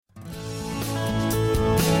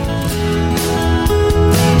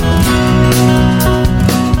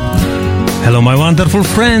wonderful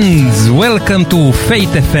friends, welcome to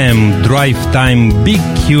Faith FM Drive Time Big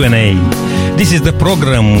Q&A. This is the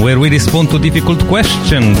program where we respond to difficult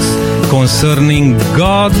questions concerning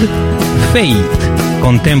God, faith,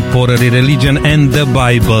 contemporary religion and the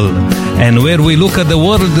Bible, and where we look at the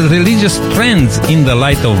world's religious trends in the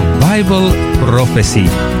light of Bible prophecy.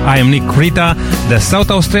 I am Nick Rita, the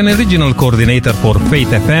South Australian Regional Coordinator for Faith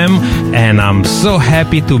FM, and I'm so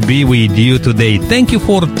happy to be with you today. Thank you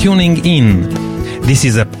for tuning in. This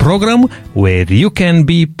is a program where you can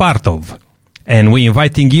be part of. And we're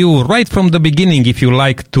inviting you right from the beginning, if you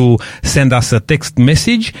like to send us a text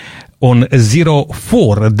message on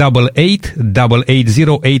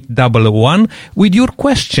 0488880811 with your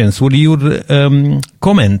questions, with your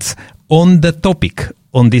comments on the topic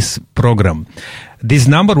on this program. This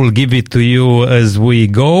number will give it to you as we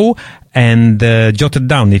go, and jot it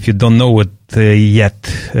down if you don't know it yet.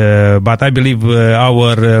 But I believe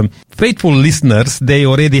our faithful listeners, they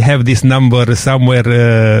already have this number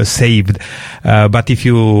somewhere saved. But if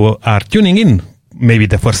you are tuning in, maybe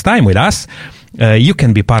the first time with us, you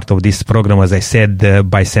can be part of this program, as I said,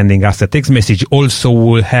 by sending us a text message. Also,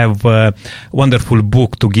 we'll have a wonderful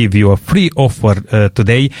book to give you a free offer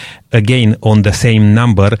today, again on the same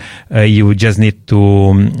number. You just need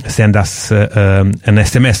to send us an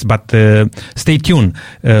SMS, but stay tuned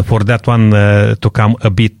for that one to come a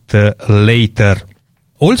bit later.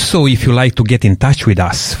 Also, if you like to get in touch with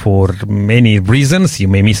us for many reasons, you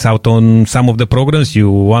may miss out on some of the programs,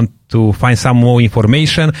 you want to find some more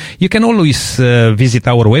information, you can always visit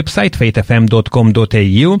our website,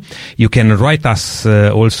 faithfm.com.au. You can write us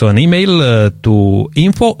also an email to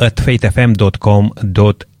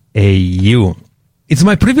info@faithfm.com.au. It's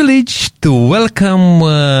my privilege to welcome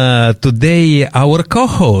today our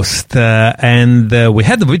co-host, and we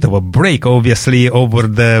had a bit of a break, obviously, over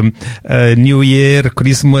the New Year,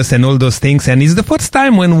 Christmas, and all those things. And it's the first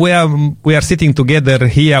time when we are sitting together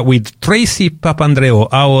here with Tracy Papandreou,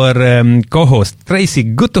 our co-host. Tracy,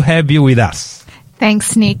 good to have you with us.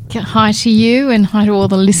 Thanks, Nick. Hi to you and hi to all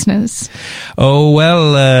the listeners. Oh,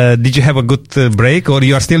 well, did you have a good break, or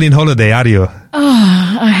you are still in holiday, are you?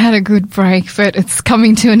 Oh, I had a good break, but it's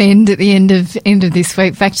coming to an end at the end of this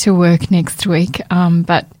week. Back to work next week.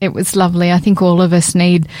 But it was lovely. I think all of us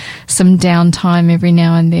need some downtime every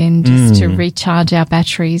now and then just to recharge our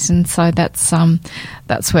batteries, and so that's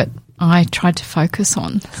what I tried to focus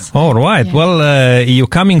on. So, all right. Yeah. Well, you're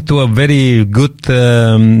coming to a very good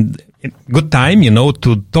time,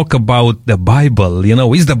 to talk about the Bible.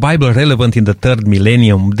 Is the Bible relevant in the third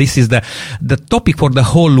millennium? This is the topic for the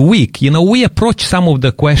whole week. We approach some of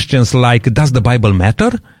the questions like, does the Bible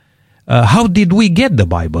matter? How did we get the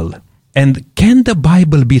Bible? And can the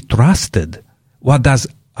Bible be trusted? What does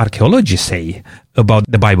archaeology say about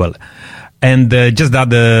the Bible? And just the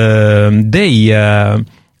other day,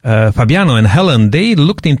 Fabiano and Helen, they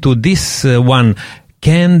looked into this one.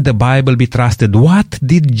 Can the Bible be trusted? What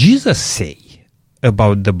did Jesus say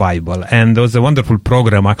about the Bible? And it was a wonderful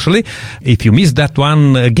program, actually. If you missed that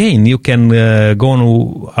one, again, you can go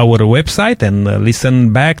on our website and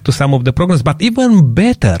listen back to some of the programs. But even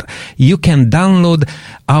better, you can download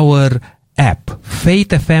our app, Faith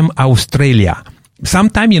FM Australia.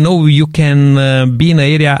 Sometime, you can be in an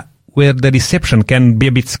area where the reception can be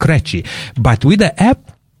a bit scratchy. But with the app,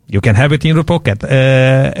 you can have it in your pocket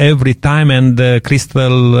every time, and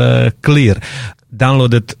crystal clear.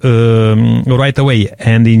 Download it right away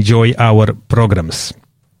and enjoy our programs.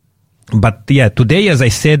 But yeah, today, as I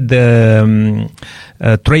said,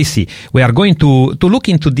 Tracy, we are going to look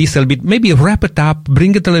into this a little bit, maybe wrap it up,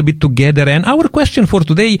 bring it a little bit together. And our question for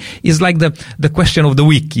today is like the question of the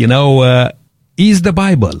week, is the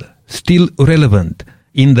Bible still relevant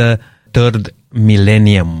in the third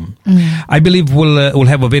millennium? I believe we'll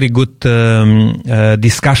have a very good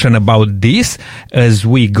discussion about this as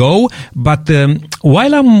we go. But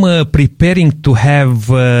while I'm preparing to have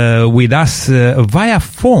with us via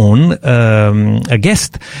phone a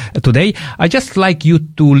guest today, I just like you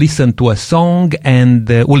to listen to a song, and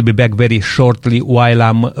we'll be back very shortly while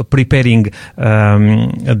I'm preparing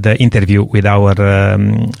the interview with our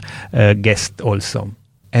guest also.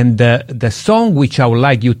 And the song which I would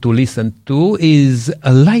like you to listen to is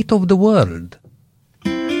A Light of the World.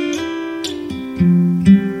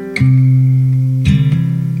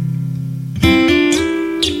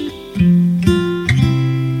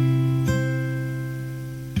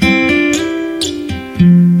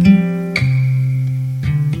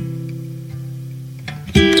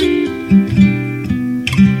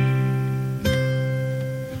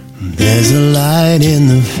 There's a light in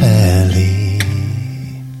the valley.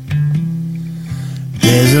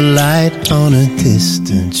 There's a light on a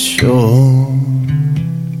distant shore.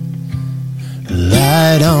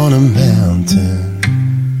 light on a mountain.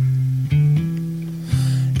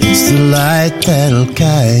 It's the light that'll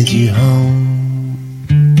guide you home.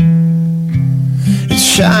 It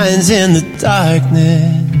shines in the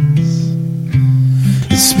darkness.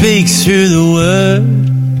 It speaks through the word.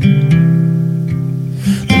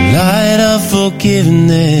 The light of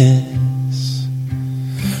forgiveness.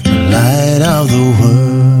 The light of the world.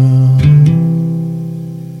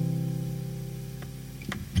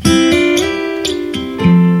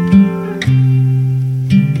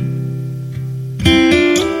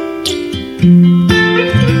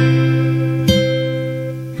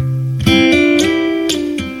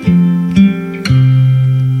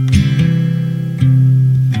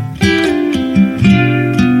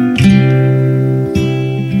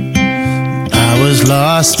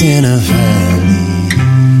 Lost in a valley,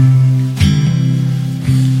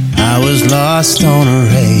 I was lost on a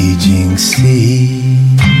raging sea,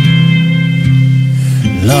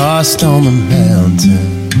 lost on the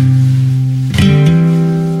mountain,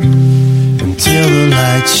 until the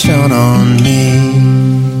light shone on me,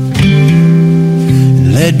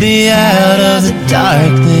 and led me out of the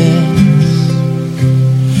darkness,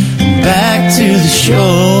 and back to the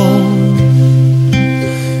shore.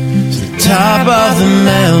 Top of the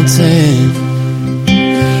mountain,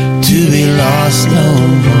 to be lost no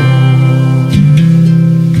more.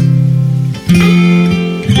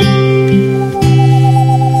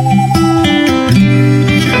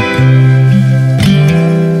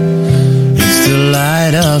 It's the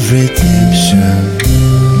light of redemption.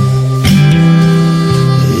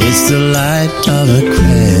 It's the light of a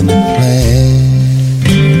grander plan.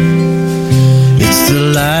 It's the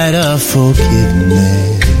light of forgiveness.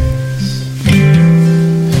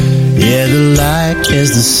 Yeah, the light is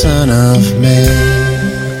the Son of Man.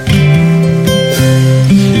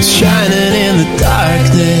 It's shining in the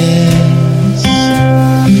darkness.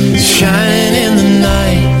 It's shining in the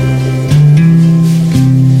night.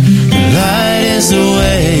 The light is the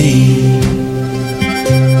way,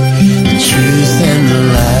 the truth and the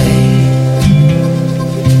light.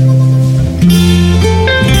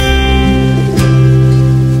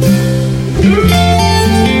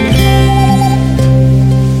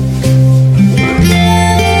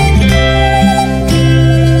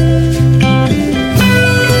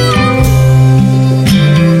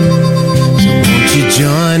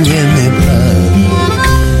 Join with me, brother.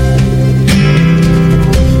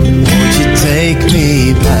 Won't you take me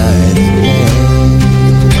by the hand,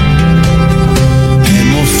 and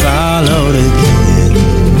we'll follow together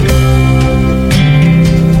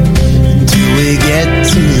until we get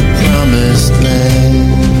to the promised land.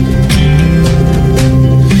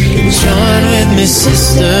 Join with me,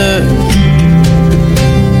 sister,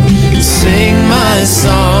 and sing my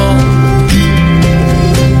song.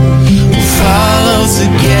 Follow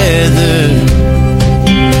together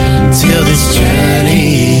until this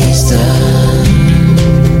journey's done.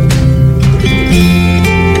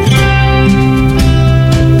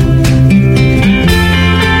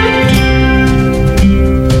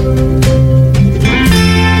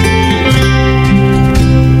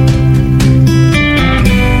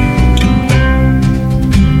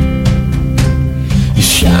 You're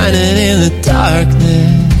shining in the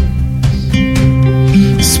darkness,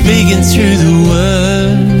 speaking through the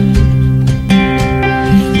word,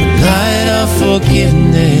 the light of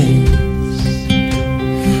forgiveness,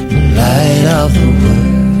 the light of the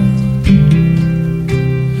world,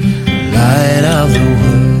 the light of the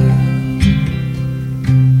world,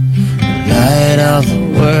 the light of the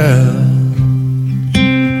world,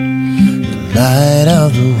 the light of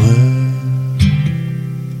the world.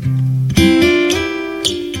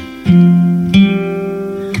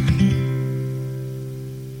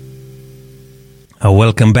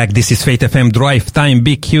 Welcome back. This is Faith FM Drive Time,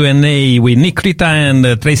 big Q&A with Nick Rita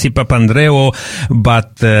and Tracy Papandreou.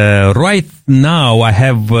 But right now I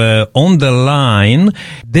have on the line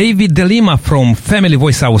David De Lima from Family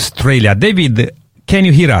Voice Australia. David, can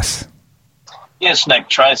you hear us? Yes, Nick,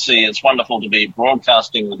 Tracy, it's wonderful to be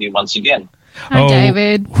broadcasting with you once again. Hi,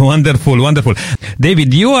 David. Wonderful, wonderful.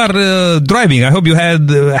 David, you are driving. I hope you had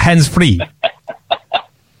hands-free.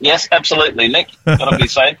 Yes, absolutely, Nick. Gotta be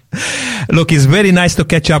safe. Look, it's very nice to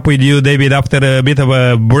catch up with you, David, after a bit of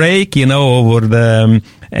a break, over the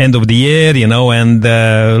end of the year, and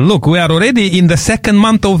look, we are already in the second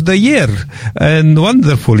month of the year, and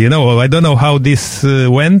wonderful, I don't know how this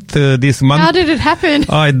went this month. How did it happen?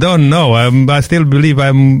 I don't know. I still believe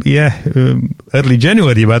I'm early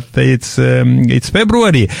January, but it's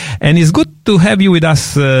February, and it's good to have you with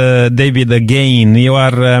us, David, again. You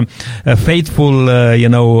are a faithful,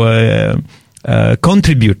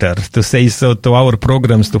 contributor, to say so, to our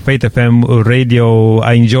programs, to Faith FM radio.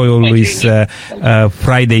 I enjoy always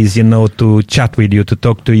Fridays, to chat with you, to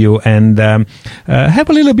talk to you, and have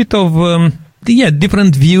a little bit of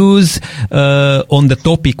different views on the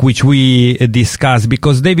topic which we discuss,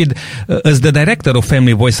 because David, as the director of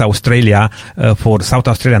Family Voice Australia for South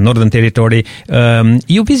Australia, Northern Territory,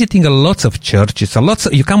 you're visiting lots of churches,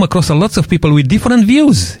 you come across lots of people with different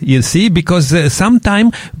views, you see, because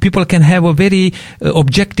sometimes people can have a very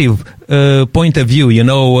objective point of view,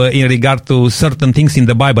 in regard to certain things in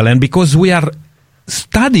the Bible, and because we are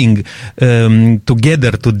studying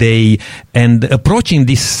together today and approaching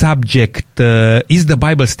this subject, is the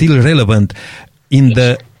Bible still relevant in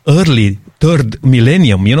the early third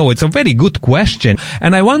millennium? It's a very good question.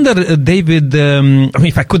 And I wonder, David,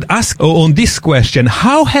 if I could ask on this question,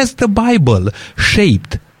 how has the Bible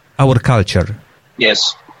shaped our culture?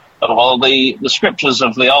 Yes. Well, the scriptures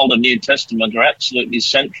of the Old and New Testament are absolutely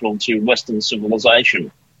central to Western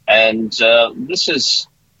civilization. And this is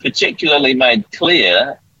particularly made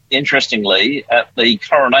clear, interestingly, at the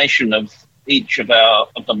coronation of each of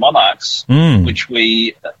the monarchs, which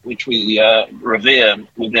we revere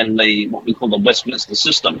within what we call the Westminster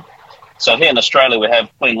system. So here in Australia we have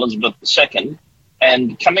Queen Elizabeth II,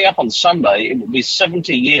 and coming up on Sunday it will be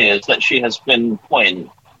 70 years that she has been Queen.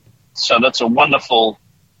 So that's a wonderful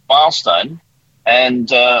milestone,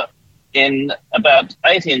 and in about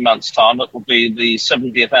 18 months' time, it will be the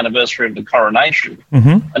 70th anniversary of the coronation.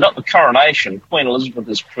 And at the coronation, Queen Elizabeth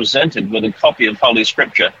is presented with a copy of Holy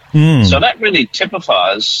Scripture. So that really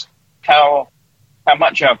typifies how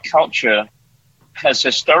much our culture has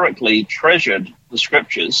historically treasured the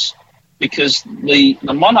Scriptures, because the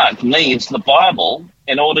monarch needs the Bible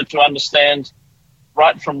in order to understand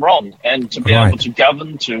right from wrong and to be able to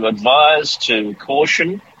govern, to advise, to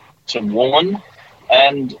caution, to warn.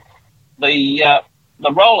 And the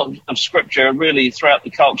role of Scripture really throughout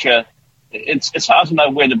the culture, it's hard to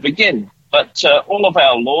know where to begin. But all of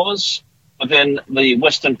our laws within the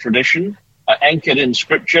Western tradition are anchored in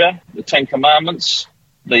Scripture, the Ten Commandments,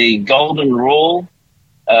 the Golden Rule,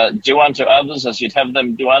 do unto others as you'd have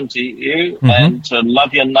them do unto you, and to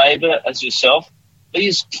love your neighbour as yourself.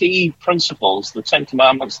 These key principles, the Ten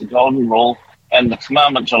Commandments, the Golden Rule, and the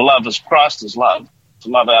commandment to love as Christ is loved, to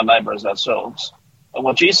love our neighbour as ourselves.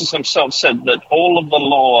 Well, Jesus himself said that all of the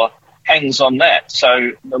law hangs on that.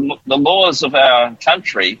 So the laws of our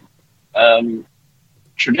country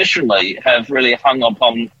traditionally have really hung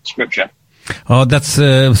upon Scripture. Oh, that's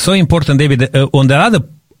so important, David. On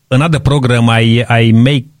another program, I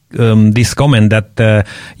make this comment that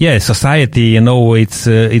society,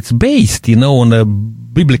 it's based, on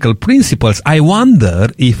biblical principles. I wonder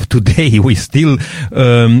if today we still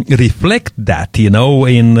reflect that, in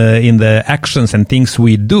the actions and things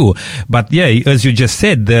we do. But as you just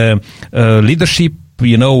said, leadership,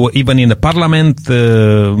 even in the parliament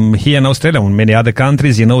here in Australia and many other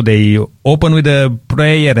countries, they open with a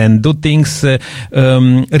prayer and do things,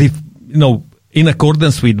 in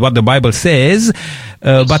accordance with what the Bible says.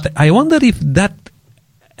 But I wonder if that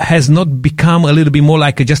has not become a little bit more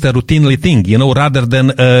like just a routinely thing, rather than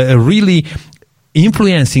really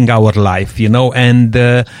influencing our life, and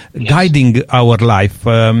guiding our life.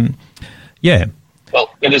 Well,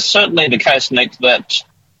 it is certainly the case, Nick, that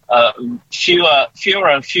fewer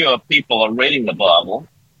and fewer people are reading the Bible.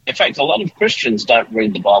 In fact, a lot of Christians don't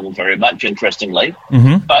read the Bible very much, interestingly.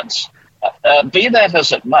 But be that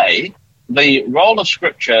as it may, the role of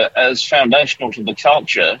Scripture as foundational to the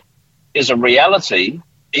culture is a reality,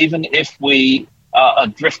 even if we are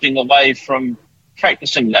drifting away from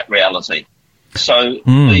practicing that reality. So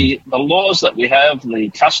the laws that we have, the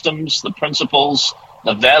customs, the principles,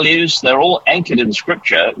 the values, they're all anchored in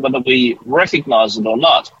Scripture, whether we recognize it or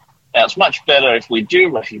not. Now, it's much better if we do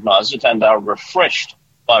recognize it and are refreshed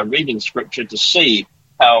by reading Scripture to see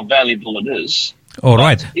how valuable it is. All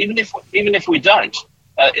right. Even if we don't,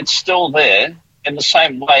 it's still there, in the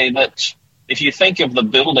same way that if you think of the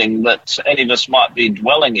building that any of us might be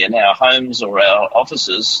dwelling in, our homes or our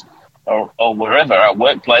offices or wherever, our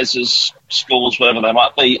workplaces, schools, wherever they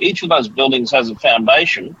might be, each of those buildings has a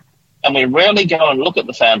foundation, and we rarely go and look at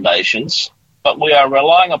the foundations, but we are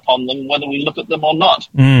relying upon them whether we look at them or not.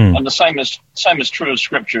 And the same is true of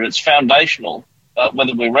Scripture. It's foundational,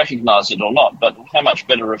 whether we recognize it or not, but how much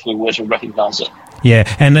better if we were to recognize it. Yeah,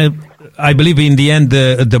 and I believe in the end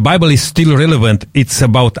the Bible is still relevant. It's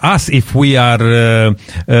about us if we are,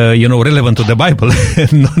 relevant to the Bible,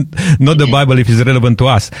 not the Bible if it's relevant to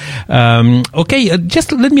us. Okay,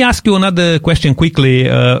 just let me ask you another question quickly,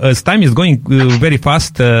 as time is going very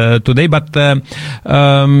fast today. But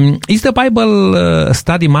is the Bible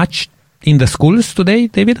study much in the schools today,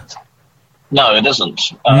 David? No, it isn't.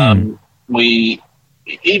 We,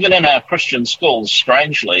 even in our Christian schools,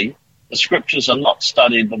 strangely, the scriptures are not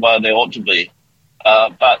studied the way they ought to be.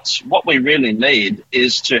 But what we really need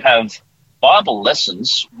is to have Bible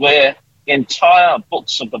lessons where entire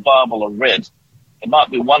books of the Bible are read. It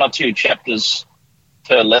might be 1 or 2 chapters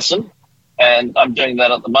per lesson, and I'm doing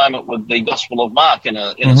that at the moment with the Gospel of Mark in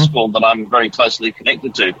a school that I'm very closely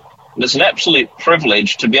connected to. And it's an absolute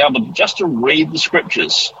privilege to be able to read the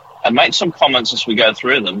scriptures and make some comments as we go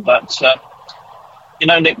through them. But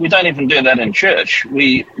Nick, we don't even do that in church.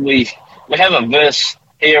 We have a verse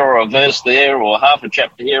here or a verse there, or half a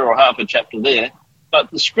chapter here or half a chapter there,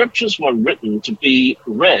 but the scriptures were written to be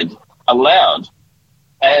read aloud.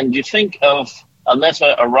 And you think of a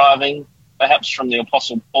letter arriving, perhaps from the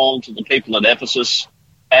Apostle Paul to the people at Ephesus,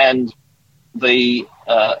 and the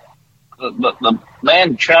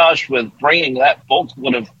man charged with bringing that book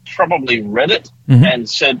would have probably read it and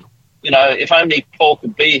said, if only Paul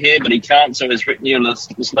could be here, but he can't, so he's written you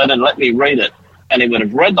this letter, let me read it. And he would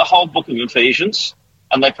have read the whole book of Ephesians,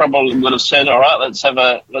 and they probably would have said, all right, let's have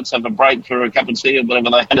a break for a cup of tea or whatever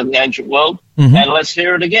they had in the ancient world, and let's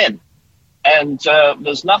hear it again. And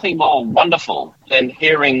there's nothing more wonderful than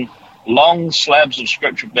hearing long slabs of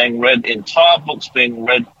scripture being read, entire books being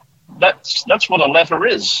read. That's what a letter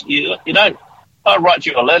is. You don't, I write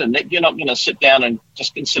you a letter, Nick, you're not going to sit down and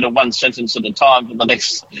just consider one sentence at a time for the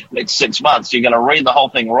next 6 months. You're going to read the whole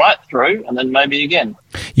thing right through and then maybe again.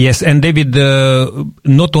 Yes, and David,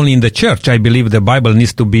 not only in the church, I believe the Bible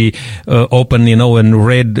needs to be open, and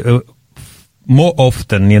read more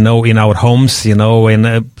often, in our homes,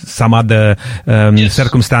 in some other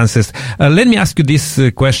circumstances. Let me ask you this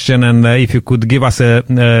question, and if you could give us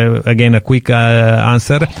again a quick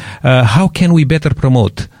answer. How can we better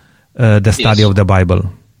promote the study of the Bible?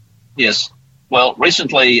 Yes. Well,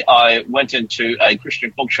 recently I went into a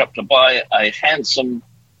Christian bookshop to buy a handsome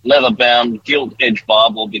leather-bound gilt-edged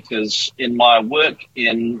Bible because in my work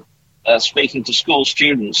in speaking to school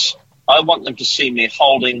students, I want them to see me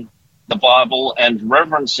holding the Bible and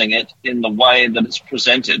reverencing it in the way that it's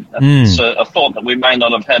presented. It's a thought that we may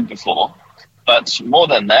not have had before. But more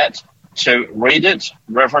than that, to read it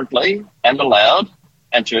reverently and aloud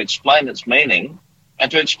and to explain its meaning and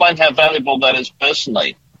to explain how valuable that is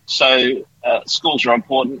personally. So schools are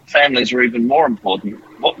important. Families are even more important.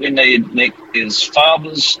 What we need, Nick, is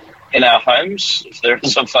fathers in our homes, if there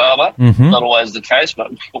is a father. Not always the case,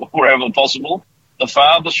 but wherever possible. The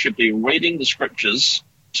fathers should be reading the scriptures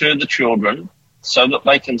to the children so that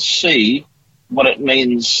they can see what it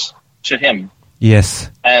means to him. Yes.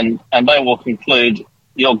 And they will conclude,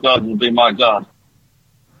 your God will be my God.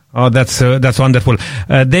 Oh, that's wonderful.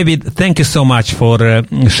 David, thank you so much for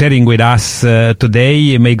sharing with us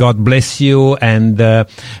today. May God bless you, and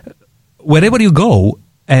wherever you go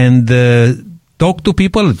and talk to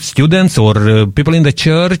people, students or people in the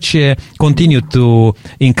church, continue to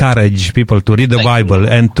encourage people to read the Bible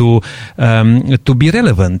and to be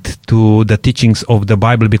relevant to the teachings of the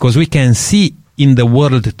Bible, because we can see in the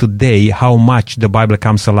world today how much the Bible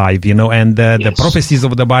comes alive, and the prophecies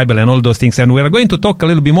of the Bible and all those things. And we are going to talk a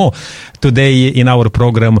little bit more today in our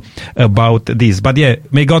program about this. But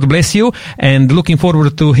may God bless you, and looking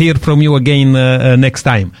forward to hear from you again next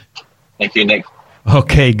time. Thank you, Nick.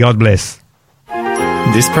 Okay, God bless.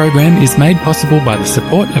 This program is made possible by the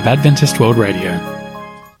support of Adventist World Radio.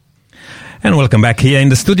 And welcome back here in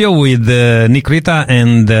the studio with Nick Rita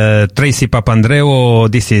and Tracy Papandreou.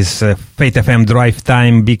 This is Faith FM Drive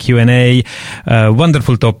Time, big Q&A.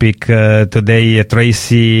 Wonderful topic today,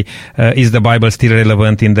 Tracy. Is the Bible still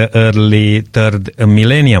relevant in the early third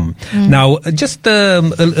millennium? Now, just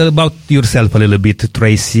about yourself a little bit,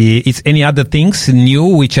 Tracy. Is any other things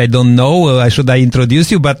new which I don't know? Should I introduce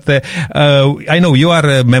you? But I know you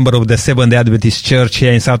are a member of the Seventh-day Adventist Church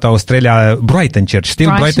here in South Australia, Brighton Church. Still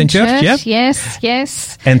Brighton Church, yeah?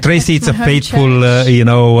 Yes. And Tracy is a faithful,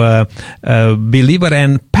 believer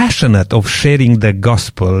and passionate of sharing the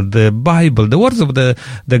gospel, the Bible, the words of the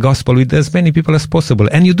gospel with as many people as possible.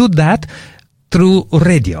 And you do that through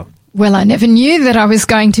radio. Well, I never knew that I was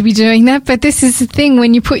going to be doing that, but this is the thing.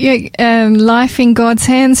 When you put your life in God's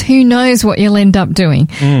hands, who knows what you'll end up doing.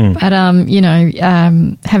 But,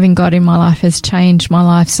 having God in my life has changed my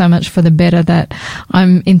life so much for the better that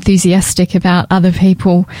I'm enthusiastic about other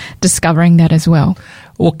people discovering that as well.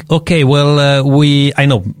 Okay, well, I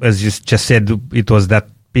know, as you just said, it was that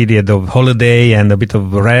period of holiday and a bit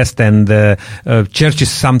of rest, and churches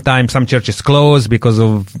sometimes, some churches close because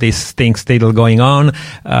of these things still going on.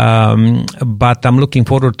 But I'm looking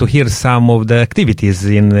forward to hear some of the activities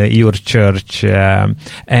in your church.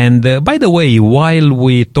 And by the way, while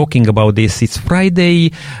we're talking about this, it's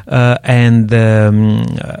Friday, and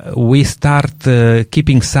we start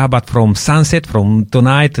keeping Sabbath from sunset, from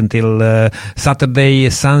tonight until Saturday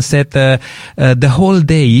sunset, the whole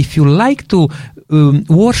day. If you like to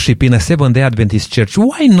worship in a Seventh-day Adventist church,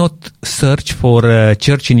 why not search for a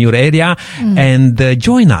church in your area and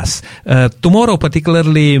join us? Tomorrow,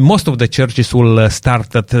 particularly, most of the churches will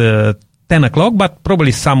start at 10 o'clock, but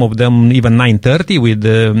probably some of them even 9:30 with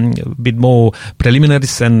a bit more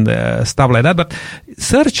preliminaries and stuff like that. But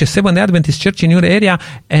search a Seventh-day Adventist church in your area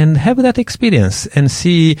and have that experience and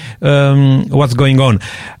see what's going on.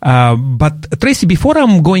 But Tracy, before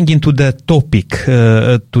I'm going into the topic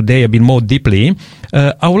today a bit more deeply,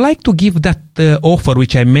 I would like to give that offer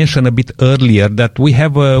which I mentioned a bit earlier, that we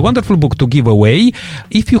have a wonderful book to give away.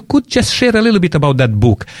 If you could just share a little bit about that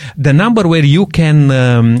book. The number where you can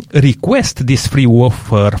request this free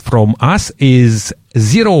offer from us is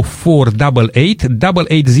 0488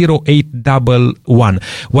 880811.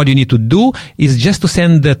 What you need to do is just to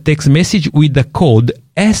send the text message with the code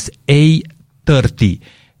SA30.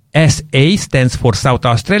 SA stands for South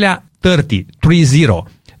Australia 30.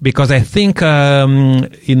 Because I think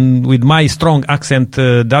with my strong accent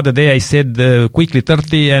the other day I said quickly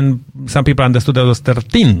 30, and some people understood that was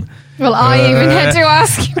 13. Well, I even had to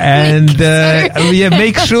ask you. And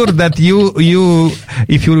make sure that you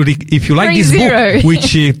if you like this book,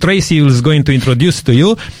 which Tracy is going to introduce to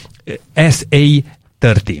you,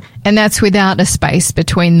 SA30. And that's without a space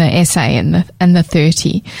between the SA and the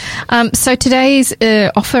 30. So today's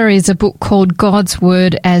offer is a book called God's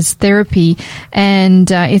Word as Therapy,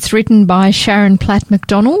 and it's written by Sharon Platt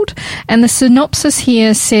McDonald. And the synopsis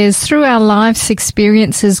here says, through our life's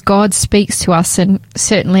experiences, God speaks to us, and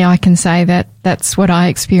certainly I can say that that's what I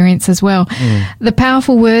experience as well. The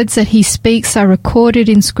powerful words that he speaks are recorded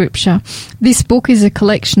in Scripture. This book is a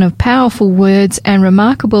collection of powerful words and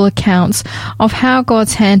remarkable accounts of how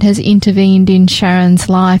God's hand has intervened in Sharon's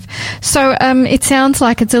life. So it sounds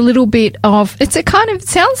like it's a little bit of,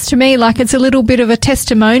 sounds to me like it's a little bit of a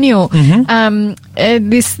testimonial.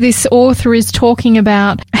 This author is talking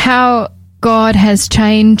about how God has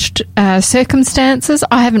changed circumstances.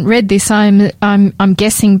 I haven't read this. I'm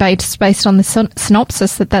guessing based on the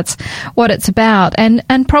synopsis that that's what it's about,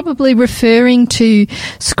 and probably referring to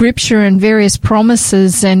Scripture and various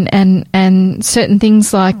promises and certain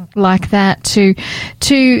things like that to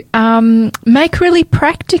make really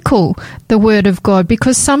practical the Word of God,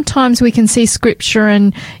 because sometimes we can see Scripture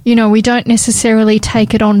and we don't necessarily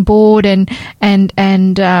take it on board and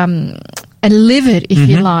live it, if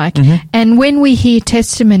you like. And when we hear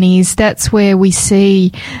testimonies, that's where we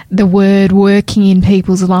see the Word working in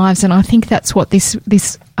people's lives. And I think that's what this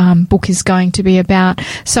book is going to be about.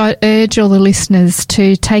 So I urge all the listeners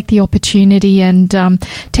to take the opportunity and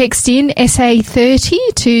text in SA30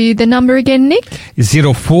 to the number again, Nick?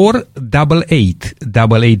 0488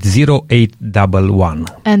 880811.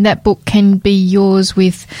 And that book can be yours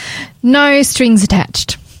with no strings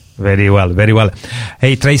attached. Very well, very well.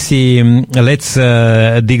 Hey, Tracy, let's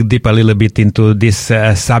dig deep a little bit into this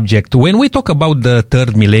subject. When we talk about the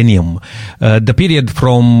third millennium, the period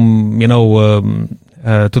from,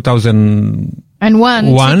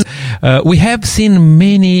 2001, we have seen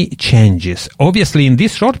many changes. Obviously, in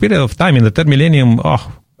this short period of time, in the third millennium, I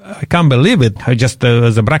can't believe it. I just,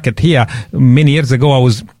 as a bracket here, many years ago, I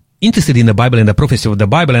was interested in the Bible and the prophecy of the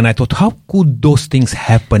Bible, and I thought, how could those things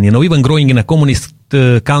happen? Even growing in a communist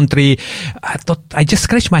country, I just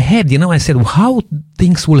scratched my head, I said, how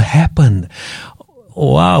things will happen?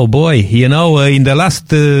 Wow, boy, in the last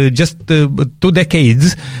just 2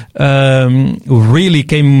 decades, really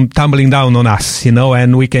came tumbling down on us,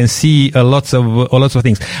 and we can see lots of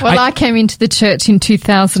things. Well, I came into the church in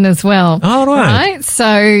 2000 as well. All right.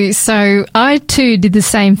 So I too did the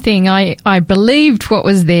same thing. I believed what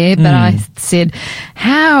was there, but I said,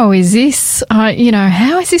 how is this?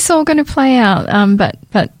 How is this all going to play out? But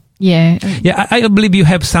yeah, I believe you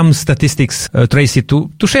have some statistics, Tracy,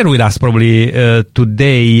 to share with us probably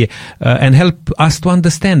today and help us to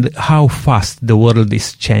understand how fast the world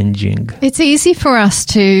is changing. It's easy for us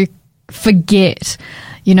to forget,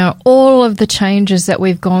 all of the changes that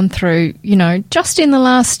we've gone through, just in the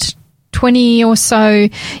last 20 or so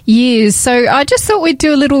years. So I just thought we'd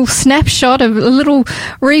do a little snapshot, a little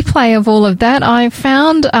replay of all of that. I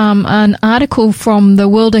found an article from the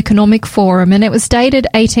World Economic Forum, and it was dated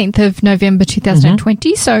 18th of November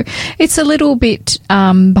 2020. So it's a little bit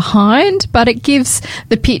behind, but it gives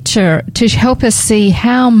the picture to help us see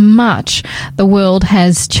how much the world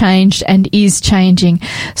has changed and is changing.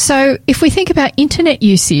 So if we think about internet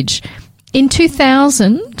usage, in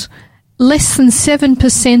 2000, less than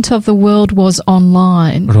 7% of the world was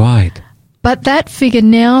online. Right. But that figure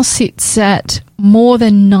now sits at more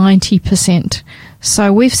than 90%.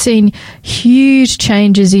 So we've seen huge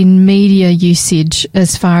changes in media usage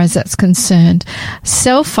as far as that's concerned.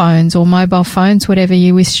 Cell phones or mobile phones, whatever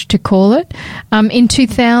you wish to call it. In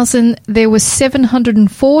 2000, there were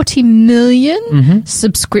 740 million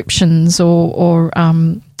subscriptions or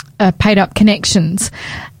paid up connections.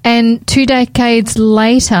 And 2 decades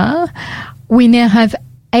later, we now have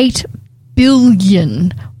 8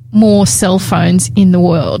 billion more cell phones in the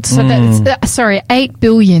world. So that's 8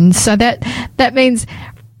 billion. So that means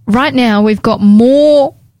right now we've got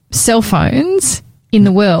more cell phones in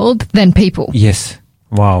the world than people. Yes.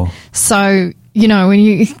 Wow. So, you know, when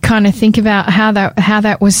you kind of think about how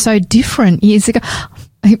that was so different years ago.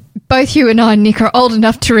 Both you and I, Nick, are old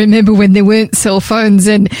enough to remember when there weren't cell phones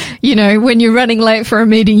and, you know, when you're running late for a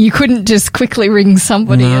meeting, you couldn't just quickly ring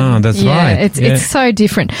somebody. No, that's right. It's so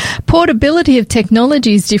different. Portability of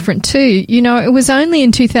technology is different too. You know, it was only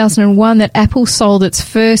in 2001 that Apple sold its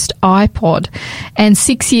first iPod, and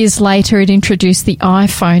 6 years later it introduced the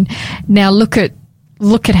iPhone. Now look at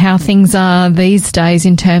how things are these days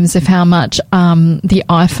in terms of how much the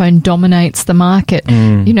iPhone dominates the market.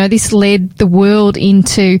 You know, this led the world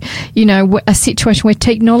into, you know, a situation where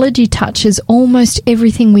technology touches almost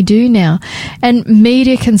everything we do now. And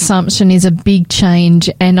media consumption is a big change,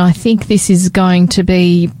 and I think this is going to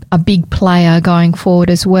be a big player going forward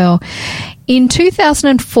as well. In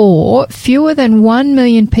 2004, fewer than 1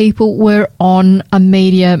 million people were on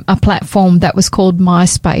a platform that was called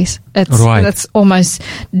MySpace. That's almost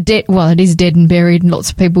dead. Well, it is dead and buried, and lots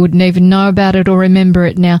of people wouldn't even know about it or remember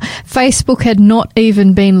it now. Facebook had not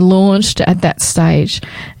even been launched at that stage.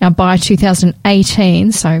 Now, by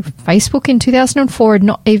 2018, so Facebook in 2004 had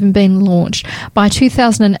not even been launched. By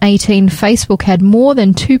 2018, Facebook had more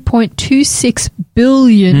than 2.26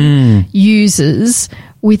 billion users,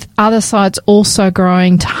 with other sites also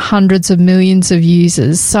growing to hundreds of millions of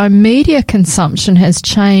users. So media consumption has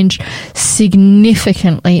changed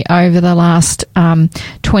significantly over the last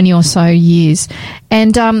 20 or so years.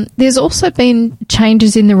 And there's also been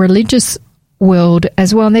changes in the religious world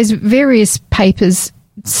as well. And there's various papers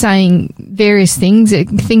saying various things.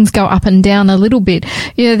 Things go up and down a little bit.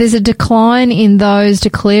 You know, there's a decline in those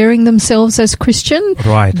declaring themselves as Christian.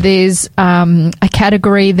 Right. There's a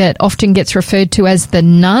category that often gets referred to as the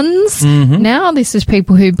nuns. Now, this is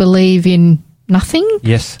people who believe in nothing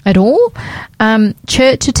at all.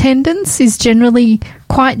 Church attendance is generally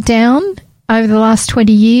quite down over the last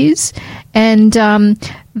 20 years. And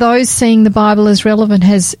those seeing the Bible as relevant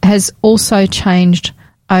has also changed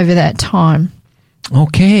over that time.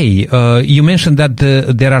 Okay, you mentioned that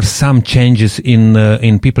there are some changes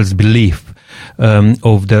in people's belief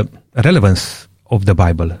of the relevance of the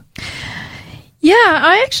Bible. Yeah,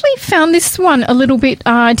 I actually found this one a little bit.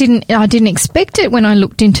 I didn't expect it when I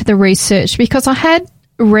looked into the research, because I had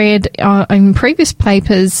read in previous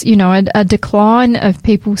papers, you know, a decline of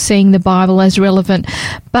people seeing the Bible as relevant.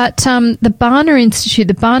 But the Barna Institute,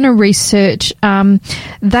 the Barna Research,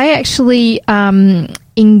 they actually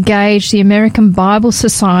engaged the American Bible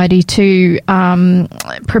Society to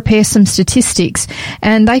prepare some statistics,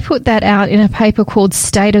 and they put that out in a paper called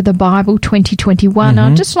State of the Bible 2021.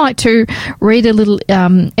 I'd just like to read a little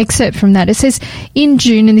excerpt from that. It says, in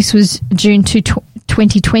June, and this was June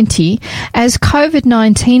 2020, as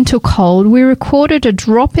COVID-19 took hold, we recorded a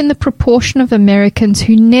drop in the proportion of Americans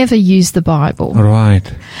who never used the Bible.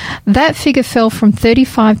 Right. That figure fell from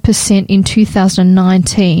 35% in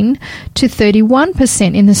 2019 to 31%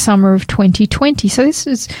 in the summer of 2020. So this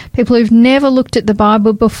is people who've never looked at the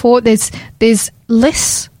Bible before. There's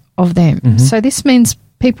less of them. So this means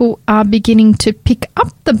people are beginning to pick up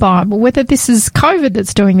the Bible, whether this is COVID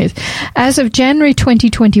that's doing this. As of January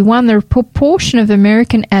 2021, the proportion of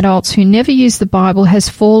American adults who never use the Bible has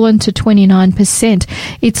fallen to 29%,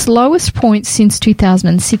 its lowest point since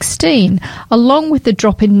 2016. Along with the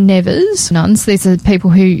drop in nevers, nuns, these are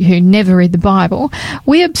people who never read the Bible,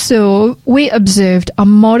 we observed a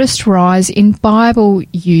modest rise in Bible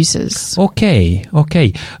users. Okay.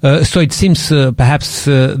 So it seems perhaps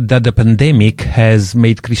that the pandemic has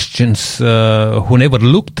made Christians who never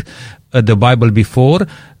looked at the Bible before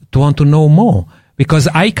to want to know more. Because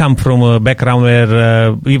I come from a background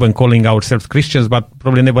where even calling ourselves Christians, but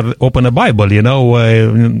probably never open a Bible, and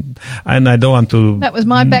I don't want to... That was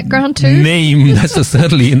my background too. ...name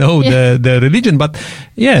necessarily, the religion, but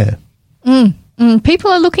yeah.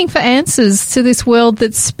 People are looking for answers to this world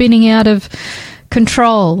that's spinning out of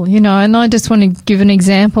control, and I just want to give an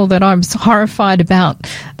example that I was horrified about,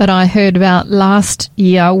 that I heard about last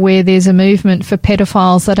year, where there's a movement for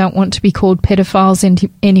pedophiles. They don't want to be called pedophiles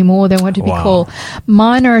anymore. They want to be called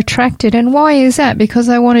minor attracted. And why is that? Because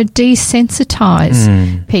they want to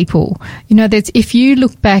desensitize people. If you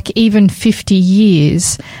look back even 50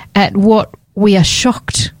 years at what we are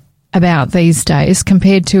shocked about these days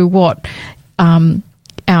compared to what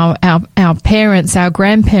our parents, our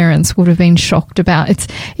grandparents would have been shocked about.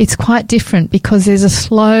 It's quite different, because there's a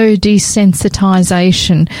slow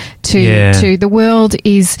desensitization to the world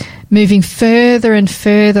is moving further and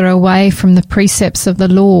further away from the precepts of the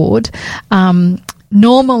Lord,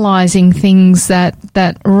 normalizing things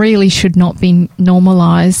that really should not be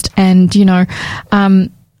normalized. And,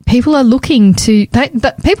 people are looking to,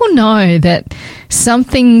 people know that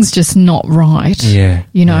something's just not right,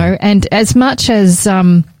 and as much as,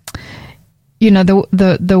 the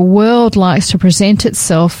world likes to present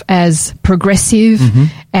itself as progressive,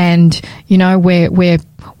 and,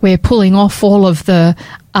 we're pulling off all of the,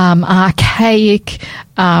 archaic,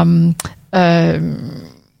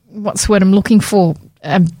 what's the word I'm looking for?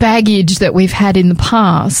 Baggage that we've had in the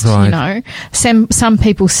past, right. Some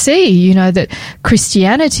people see, that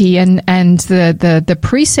Christianity and the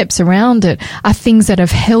precepts around it are things that have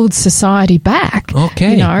held society back.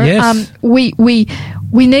 Okay. Yes. We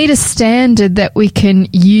need a standard that we can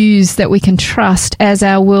use, that we can trust as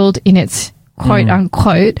our world in its quote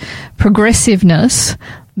unquote progressiveness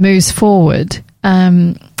moves forward.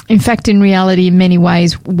 In fact, in reality, in many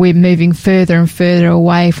ways, we're moving further and further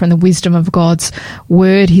away from the wisdom of God's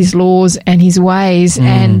word, his laws and his ways.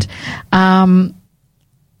 And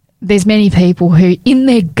there's many people who, in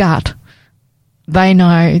their gut, they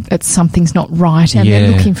know that something's not right, and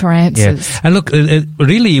they're looking for answers. Yeah. And look,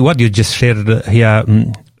 really what you just shared here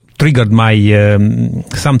triggered my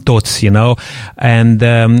some thoughts, and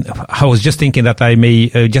I was just thinking that I may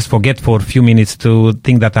just forget for a few minutes to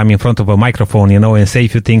think that I'm in front of a microphone, and say a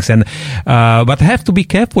few things, and but I have to be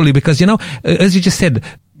careful, because as you just said,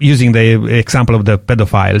 using the example of the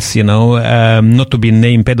pedophiles, not to be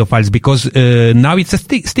named pedophiles, because now it's a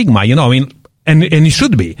stigma, and it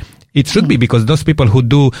should be. It should be, because those people who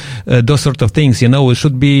do those sort of things,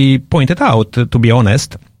 should be pointed out, to be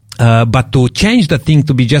honest. But to change the thing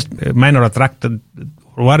to be just minor attracted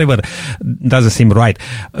or whatever doesn't seem right.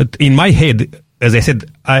 In my head, as I said,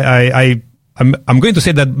 I'm going to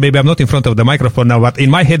say that maybe I'm not in front of the microphone now, but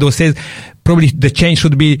in my head it says probably the change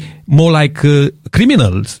should be more like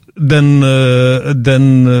criminals than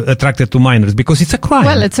attracted to minors, because it's a crime.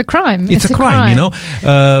 Well, it's a crime. It's a crime,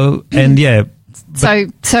 and yeah.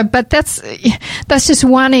 But that's just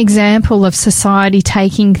one example of society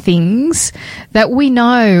taking things that we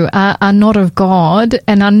know are not of God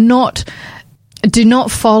and do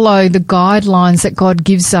not follow the guidelines that God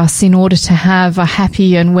gives us in order to have a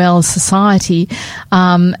happy and well society.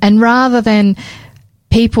 And rather than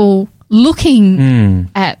people looking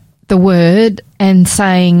at the word and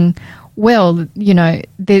saying, well,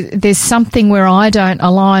 there's something where I don't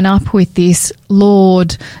align up with this.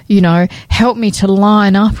 Lord, help me to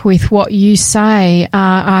line up with what you say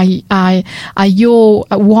are your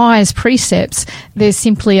wise precepts. There's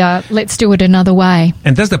simply let's do it another way.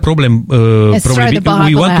 And that's the problem. Probably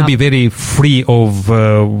we want to be very free of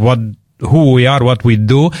who we are, what we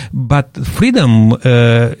do, but freedom,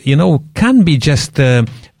 can be just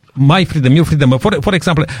my freedom, your freedom. For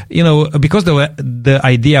example, because the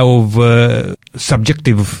idea of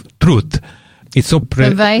subjective truth, it's so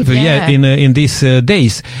in these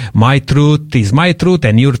days, my truth is my truth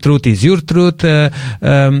and your truth is your truth,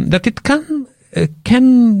 that it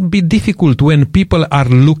can be difficult when people are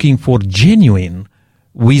looking for genuine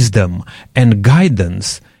wisdom and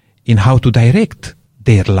guidance in how to direct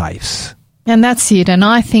their lives. And that's it. And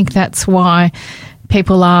I think that's why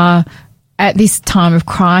people are, at this time of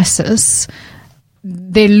crisis,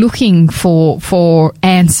 they're looking for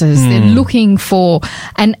answers. They're looking for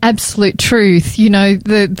an absolute truth.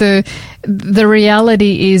 The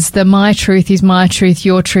reality is that my truth is my truth,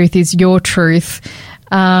 your truth is your truth.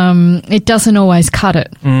 It doesn't always cut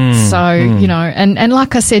it. And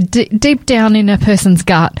like I said, deep down in a person's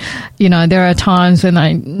gut, there are times when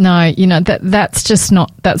they know, that's just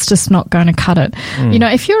not going to cut it.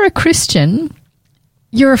 If you're a Christian,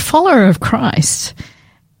 you're a follower of Christ,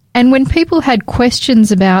 And when people had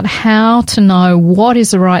questions about how to know what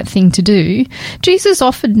is the right thing to do, Jesus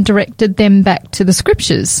often directed them back to the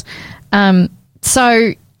scriptures.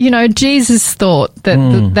 So, Jesus thought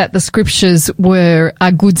that the scriptures were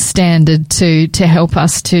a good standard to help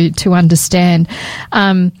us to understand.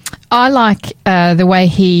 I like the way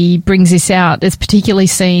he brings this out. It's particularly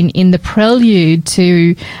seen in the prelude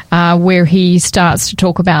to where he starts to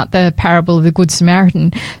talk about the parable of the Good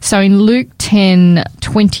Samaritan. So in Luke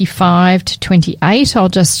 10:25 to 28, I'll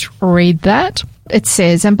just read that. It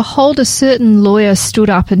says, "And behold, a certain lawyer stood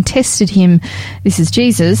up and tested him," this is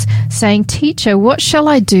Jesus, "saying, 'Teacher, what shall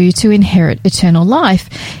I do to inherit eternal life?'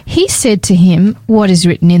 He said to him, 'What is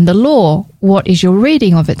written in the law? What is your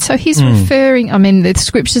reading of it?'" So he's referring, the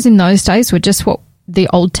scriptures in those days were just what the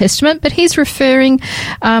Old Testament, but he's referring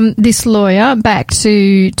this lawyer back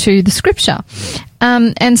to the scripture.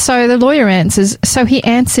 And so the lawyer answers, "So he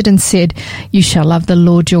answered and said, 'You shall love the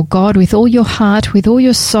Lord your God with all your heart, with all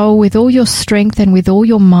your soul, with all your strength, and with all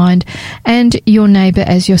your mind, and your neighbour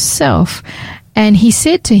as yourself.' And he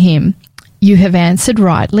said to him, 'You have answered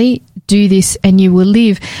rightly. Do this and you will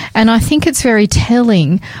live.'" And I think it's very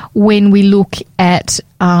telling when we look at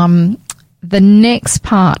the next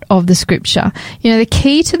part of the scripture. The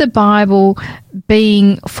key to the Bible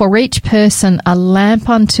being for each person a lamp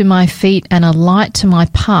unto my feet and a light to my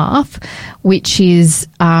path, which is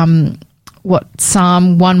what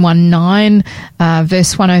Psalm 119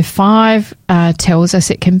 verse 105 tells us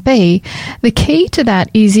it can be. The key to that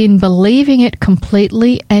is in believing it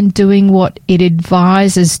completely and doing what it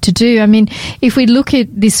advises to do. If we look at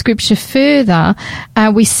this scripture further,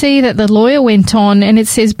 we see that the lawyer went on and it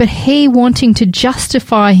says, "But he, wanting to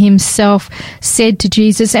justify himself, said to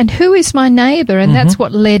Jesus, 'And who is my neighbour?'" And that's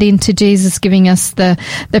what led into Jesus giving us the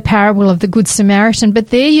parable of the Good Samaritan. But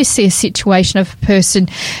there you see a situation of a person,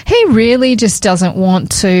 he really just doesn't want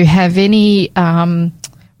to have any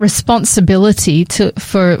responsibility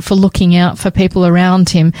for looking out for people around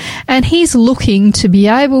him, and he's looking to be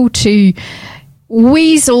able to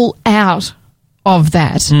weasel out of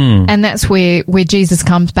that. And that's where Jesus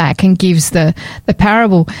comes back and gives the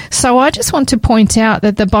parable. So I just want to point out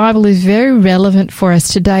that the Bible is very relevant for us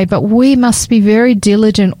today, but we must be very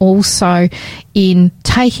diligent also in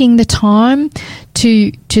taking the time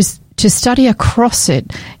to study across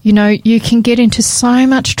it. You can get into so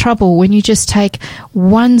much trouble when you just take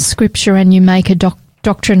one scripture and you make a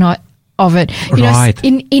doctrine of it. Right.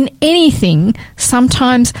 In anything,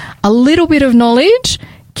 sometimes a little bit of knowledge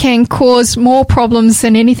can cause more problems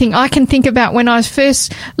than anything. I can think about when I was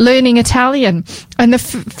first learning Italian, and the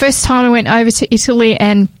first time I went over to Italy,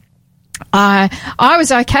 and I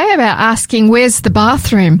was okay about asking, "Where's the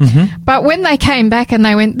bathroom?" But when they came back and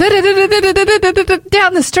they went down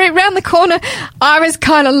the street, round the corner, I was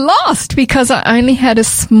kind of lost because I only had a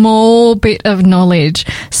small bit of knowledge.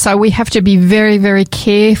 So we have to be very, very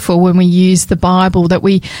careful when we use the Bible, that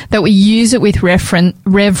we use it with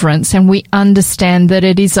reverence, and we understand that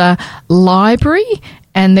it is a library,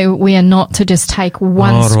 and that we are not to just take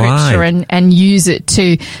one scripture and use it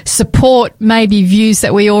to support maybe views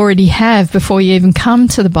that we already have before you even come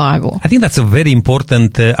to the Bible. I think that's a very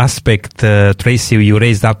important aspect, Tracy, you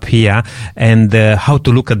raised up here, and how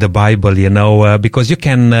to look at the Bible, because you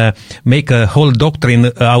can make a whole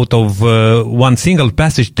doctrine out of one single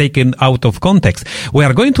passage taken out of context. We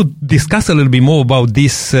are going to discuss a little bit more about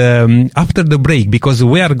this after the break, because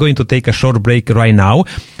we are going to take a short break right now.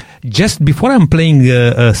 Just before I'm playing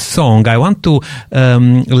a song, I want to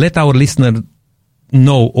let our listener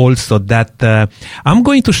know also that I'm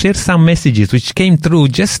going to share some messages which came through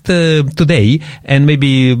just today and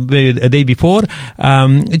maybe a day before,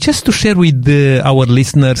 just to share with our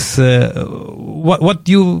listeners what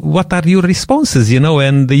are your responses,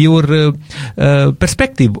 and your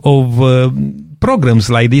perspective of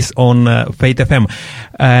programs like this on Faith FM.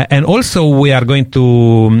 And also we are going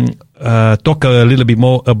to talk a little bit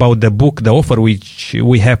more about the book, the offer which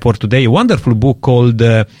we have for today, a wonderful book called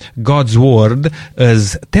God's Word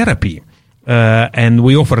as Therapy. And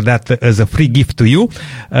we offer that as a free gift to you.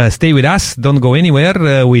 Stay with us. Don't go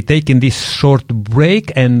anywhere. We're taking this short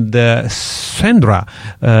break, and Sandra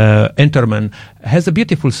Enterman has a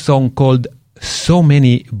beautiful song called So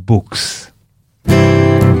Many Books.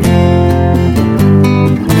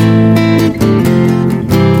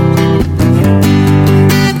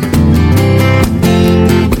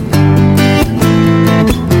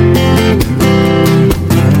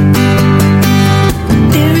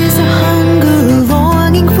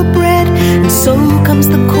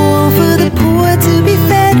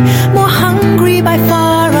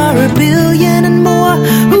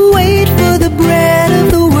 Who wait for the bread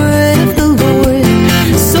of the word of the Lord.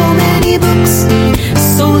 So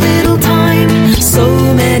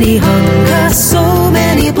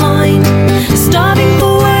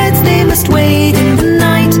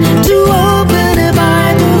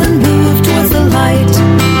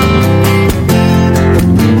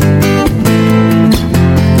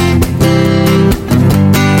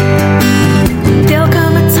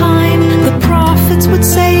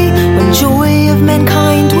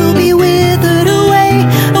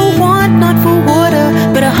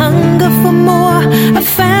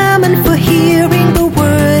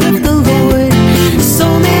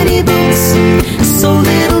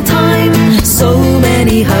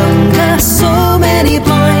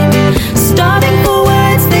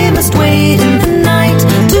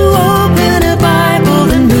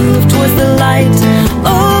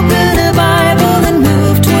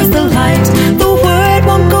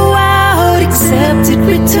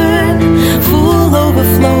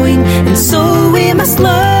must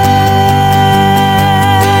learn.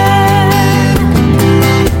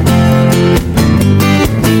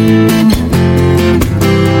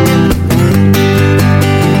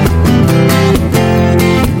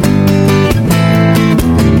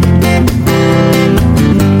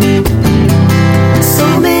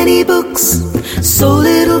 So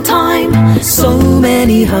little time, so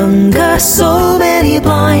many hunger, so many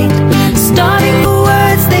blind. Starving for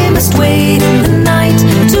words, they must wait in the night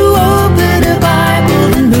to open a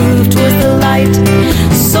Bible and move towards the light.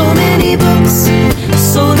 So many books,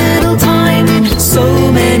 so little time,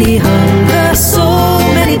 so many hunger, so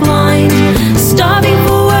many blind. Starving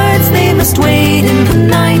for words, they must wait in the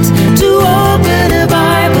night to open a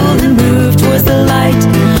Bible and move towards the light.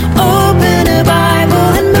 Open a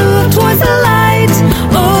Bible and move towards the light.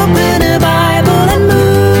 Open a Bible and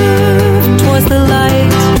move towards the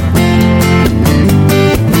light.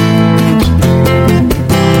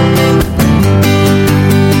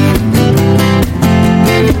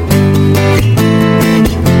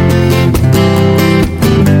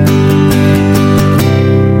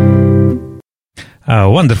 A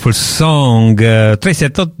wonderful song. Tracy, I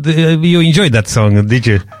thought you enjoyed that song, did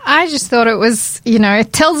you? I just thought it was,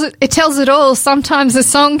 it tells it all. Sometimes a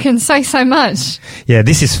song can say so much. Yeah,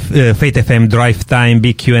 this is Faith FM Drive Time,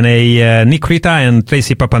 big Q&A. Nick Rita and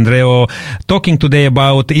Tracy Papandreou talking today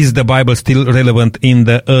about, is the Bible still relevant in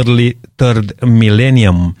the early third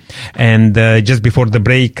millennium? And just before the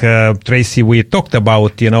break, Tracy, we talked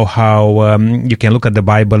about, how you can look at the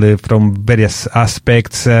Bible from various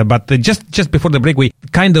aspects. But just before the break, we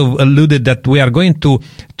kind of alluded that we are going to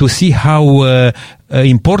see how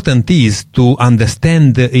important is to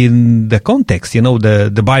understand in the context,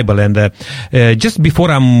 the Bible. And just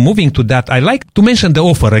before I'm moving to that, I like to mention the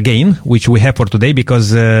offer again, which we have for today,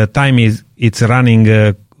 because time it's running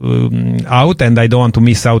out, and I don't want to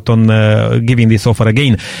miss out on giving this offer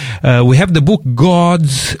again. We have the book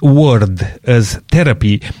God's Word as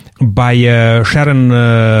Therapy by Sharon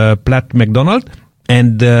Platt McDonald.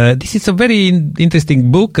 And this is a very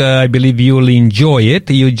interesting book. I believe you'll enjoy it.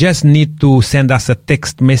 You just need to send us a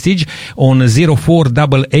text message on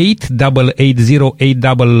 0488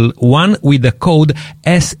 880811 with the code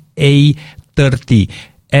SA30.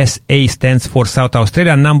 SA stands for South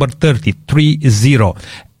Australia, number 30.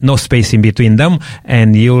 No space in between them,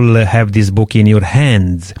 and you'll have this book in your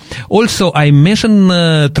hands. Also, I mentioned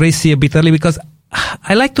Tracy a bit early because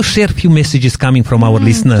I like to share a few messages coming from our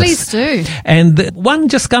listeners. Please do. And one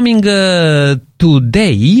just coming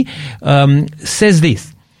today says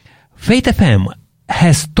this: Faith FM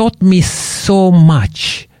has taught me so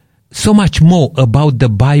much more about the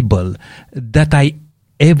Bible that I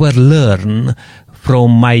ever learn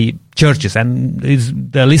from my churches. And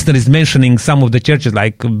the listener is mentioning some of the churches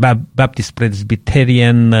like Baptist,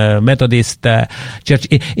 Presbyterian, Methodist Church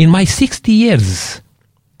in my 60 years.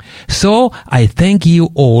 So I thank you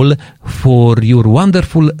all for your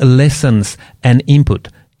wonderful lessons and input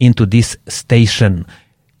into this station.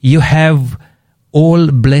 You have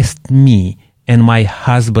all blessed me and my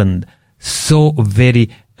husband so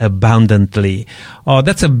very abundantly. Oh,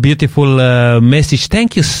 that's a beautiful message.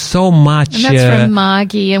 Thank you so much. And that's from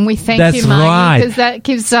Margie, and we thank you, Margie, because that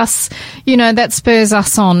gives us, that spurs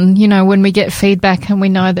us on, when we get feedback and we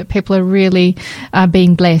know that people are really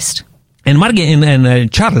being blessed. And Margie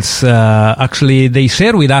and Charles, actually, they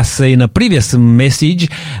share with us in a previous message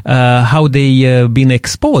how they been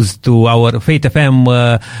exposed to our Faith FM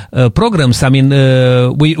programs. I mean,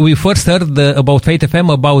 we first heard about Faith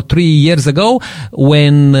FM about 3 years ago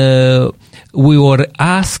when we were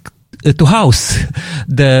asked to house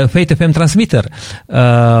the Faith FM transmitter.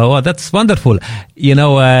 Well, that's wonderful,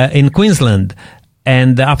 in Queensland.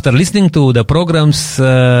 And after listening to the programs,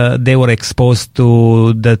 they were exposed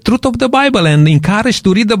to the truth of the Bible and encouraged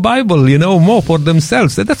to read the Bible, more for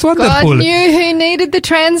themselves. That's wonderful. God knew who needed the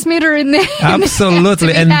transmitter in there.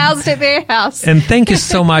 Absolutely. And housed at their house. And thank you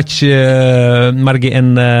so much, Margie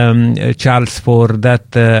and Charles, for that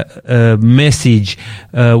message.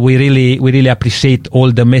 We really appreciate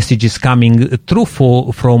all the messages coming through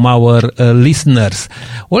from our listeners.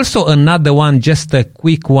 Also, another one, just a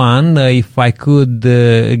quick one, if I could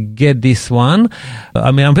get this one.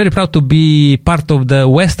 I mean, I'm very proud to be part of the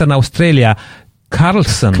Western Australia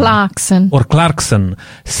Clarkson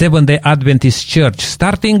Seventh-day Adventist Church,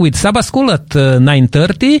 starting with Sabbath school at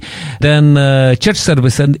 9:30, then church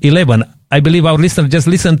service at 11. I believe our listener just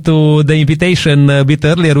listened to the invitation a bit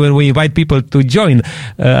earlier when we invite people to join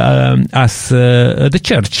us the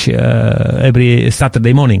church every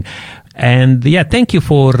Saturday morning. And thank you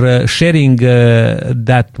for sharing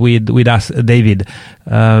that with us, David.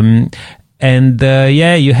 And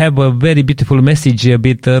you have a very beautiful message a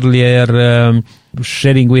bit earlier,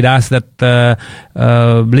 sharing with us that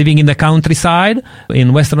living in the countryside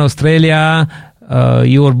in Western Australia,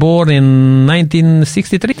 you were born in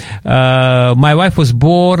 1963. My wife was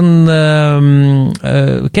born.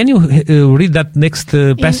 Can you read that next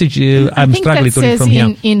passage? I'm struggling to read from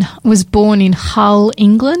here. Was born in Hull,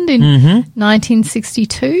 England in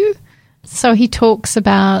 1962. So he talks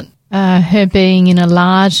about her being in a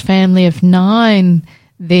large family of 9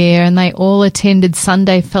 there, and they all attended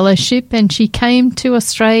Sunday fellowship, and she came to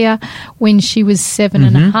Australia when she was 7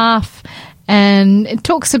 and a half. And it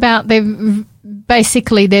talks about their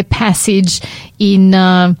passage in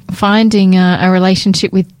finding a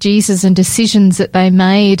relationship with Jesus and decisions that they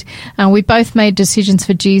made. We both made decisions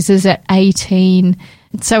for Jesus at 18.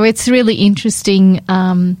 So it's really interesting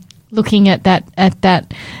looking at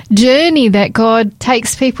that journey that God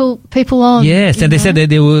takes people on. Yes, and they said that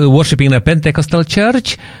they were worshiping in a Pentecostal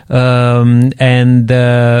church, giving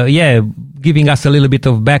us a little bit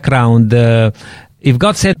of background. If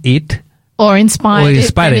God said it, or inspired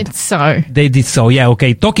it, then it's so. They did so, yeah,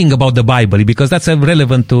 okay. Talking about the Bible, because that's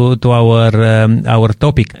relevant to our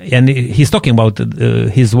topic. And he's talking about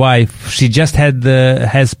his wife. She just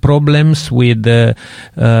has problems with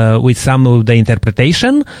some of the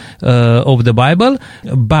interpretation of the Bible,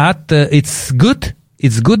 but it's good.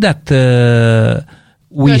 It's good that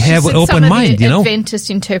we have an open mind, Adventist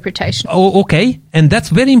interpretation. Oh, okay. And that's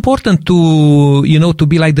very important to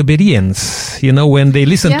be like the Bereans, when they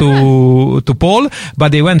listened to Paul,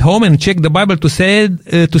 but they went home and checked the Bible to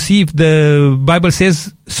see if the Bible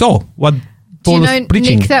says so, what Paul was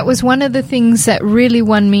preaching. Nick, that was one of the things that really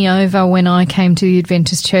won me over when I came to the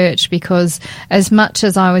Adventist church, because as much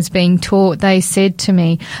as I was being taught, they said to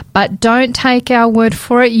me, but don't take our word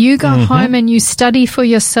for it. You go home and you study for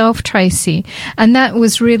yourself, Tracy. And that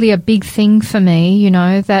was really a big thing for me,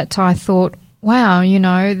 that I thought, wow,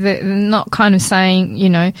 they're not kind of saying,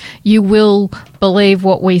 you will believe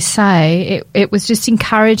what we say. It was just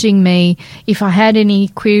encouraging me if I had any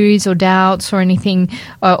queries or doubts or anything,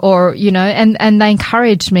 and they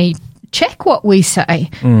encouraged me, check what we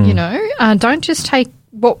say, don't just take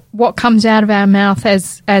what comes out of our mouth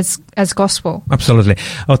as gospel. Absolutely.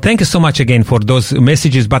 Oh, thank you so much again for those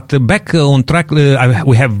messages. But back on track,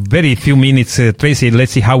 we have very few minutes, Tracy.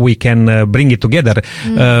 Let's see how we can bring it together,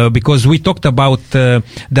 because we talked about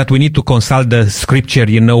that we need to consult the scripture,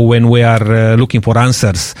 when we are looking for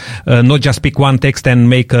answers, not just pick one text and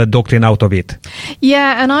make a doctrine out of it.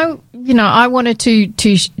 Yeah, and I wanted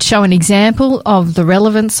to show an example of the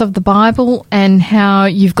relevance of the Bible and how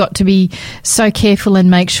you've got to be so careful and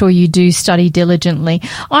make sure you do study diligently.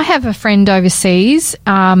 I have a friend overseas,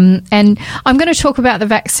 and I'm going to talk about the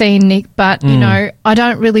vaccine, Nick, but, I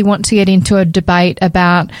don't really want to get into a debate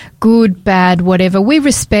about good, bad, whatever. We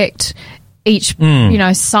respect each,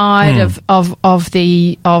 side of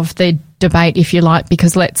the debate, if you like,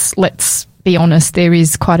 because let's be honest, there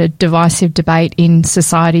is quite a divisive debate in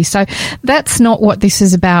society. So that's not what this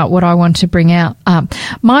is about, what I want to bring out.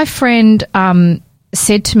 My friend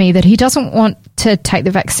said to me that he doesn't want to take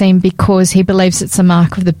the vaccine because he believes it's a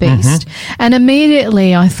mark of the beast. And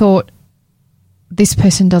immediately I thought, this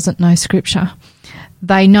person doesn't know Scripture.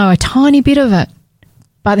 They know a tiny bit of it,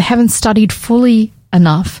 but they haven't studied fully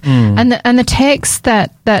enough. And the text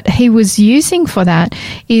that he was using for that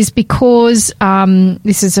is because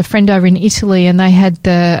this is a friend over in Italy, and they had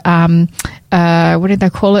the what did they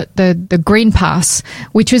call it? The Green Pass,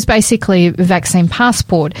 which was basically a vaccine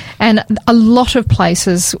passport. And a lot of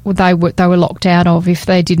places they were locked out of if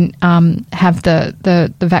they didn't have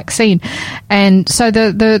the vaccine. And so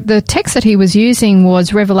the text that he was using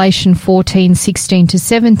was Revelation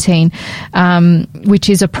 14:16-17, which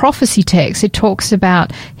is a prophecy text. It talks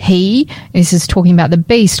about this is talking about the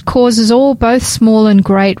beast, causes all, both small and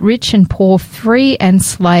great, rich and poor, free and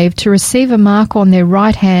slave, to receive a mark on their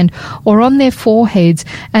right hand or on their foreheads,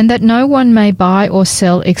 and that no one may buy or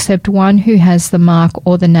sell except one who has the mark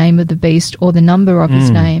or the name of the beast or the number of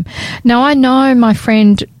his name. Now, I know my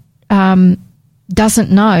friend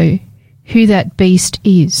doesn't know who that beast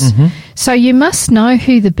is. So you must know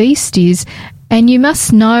who the beast is, and you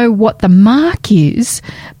must know what the mark is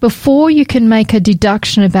before you can make a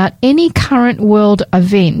deduction about any current world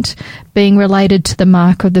event being related to the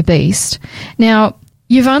mark of the beast. Now,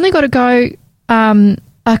 you've only got to go a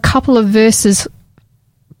couple of verses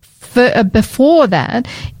before that,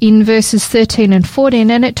 in verses 13 and 14,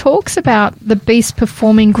 and it talks about the beast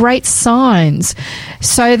performing great signs,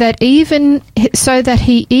 so that he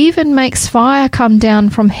even makes fire come down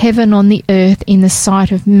from heaven on the earth in the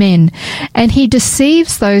sight of men, and he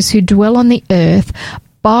deceives those who dwell on the earth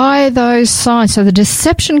by those signs. So the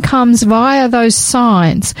deception comes via those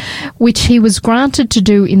signs, which he was granted to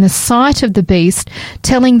do in the sight of the beast,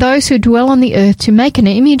 telling those who dwell on the earth to make an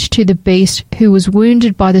image to the beast who was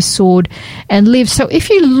wounded by the sword and lived. So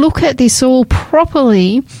if you look at this all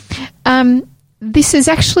properly, this is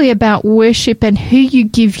actually about worship and who you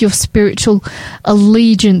give your spiritual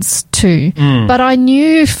allegiance to. But I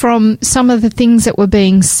knew from some of the things that were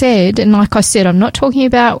being said, and like I said, I'm not talking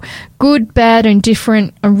about good, bad, and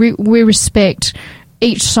different. We respect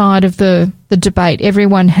each side of the debate.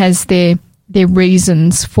 Everyone has their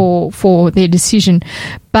reasons for their decision.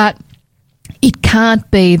 But it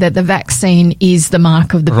can't be that the vaccine is the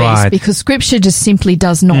mark of the beast, because Scripture just simply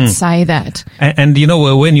does not say that. And you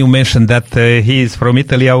know, when you mentioned that he is from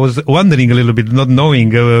Italy, I was wondering a little bit, not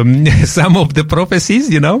knowing some of the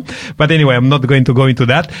prophecies, you know. But anyway, I'm not going to go into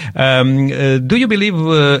that. Do you believe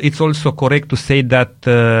it's also correct to say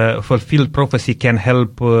that fulfilled prophecy can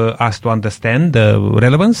help us to understand the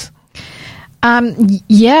relevance?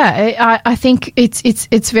 I think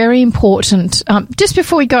it's very important. Just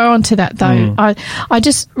before we go on to that, though, I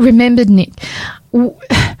just remembered, Nick,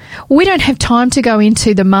 we don't have time to go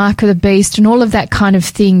into the mark of the beast and all of that kind of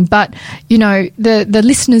thing, but, you know, the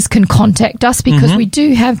listeners can contact us because we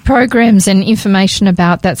do have programs and information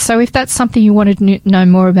about that. So if that's something you want to know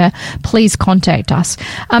more about, please contact us.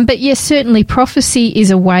 But yes, certainly prophecy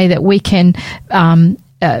is a way that we can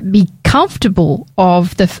be comfortable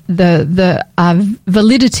of the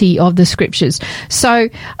validity of the Scriptures. So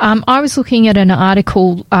I was looking at an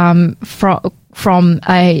article from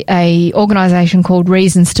a organisation called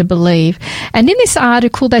Reasons to Believe. And in this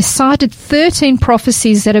article, they cited 13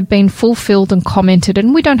 prophecies that have been fulfilled and commented.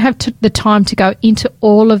 And we don't have the time to go into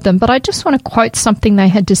all of them, but I just want to quote something they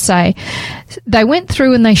had to say. They went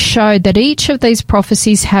through and they showed that each of these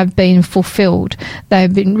prophecies have been fulfilled.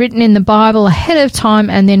 They've been written in the Bible ahead of time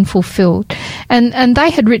and then fulfilled. And they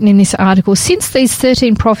had written in this article, since these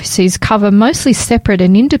 13 prophecies cover mostly separate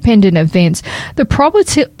and independent events, the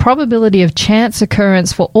probability of chance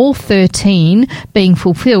occurrence for all 13 being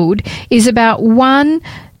fulfilled is about 1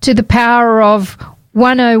 to the power of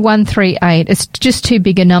 10138. It's just too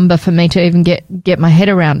big a number for me to even get my head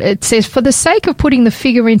around. It says, for the sake of putting the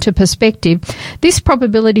figure into perspective, this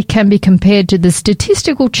probability can be compared to the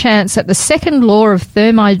statistical chance that the second law of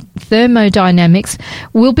thermodynamics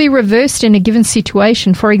will be reversed in a given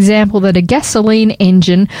situation. For example, that a gasoline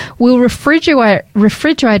engine will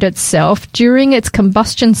refrigerate itself during its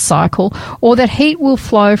combustion cycle, or that heat will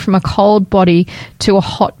flow from a cold body to a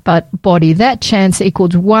hot body. That chance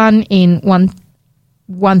equals 1 in 1080.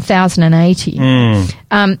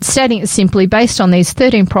 Stating it simply, based on these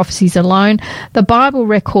 13 prophecies alone, the Bible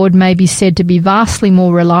record may be said to be vastly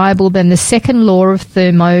more reliable than the second law of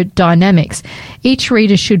thermodynamics. Each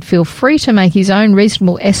reader should feel free to make his own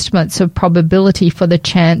reasonable estimates of probability for the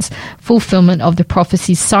chance fulfillment of the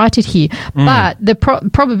prophecies cited here. But the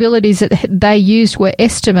probabilities that they used were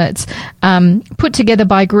estimates put together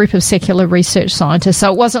by a group of secular research scientists.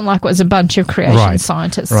 So it wasn't like it was a bunch of creation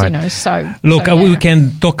scientists, you know. So look, we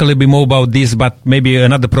can talk a little bit more about this, but maybe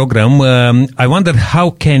another program. I wonder how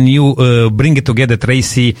can you bring it together,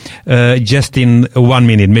 Tracy, just in 1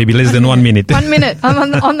 minute, maybe less than 1 minute. 1 minute.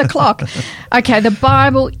 I'm on the clock. Okay, the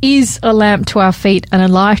Bible is a lamp to our feet and a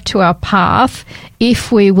light to our path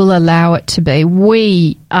if we will allow it to be.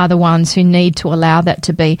 We are the ones who need to allow that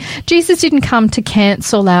to be. Jesus didn't come to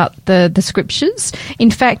cancel out the Scriptures.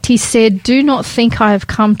 In fact, he said, do not think I have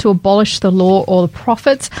come to abolish the law or the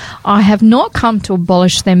prophets. I have not come to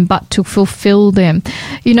abolish them, but to fulfill them.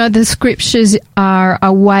 You know, the Scriptures are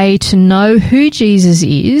a way to know who Jesus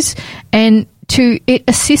is, and it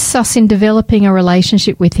assists us in developing a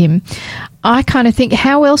relationship with him. I kind of think,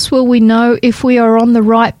 how else will we know if we are on the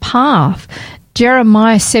right path?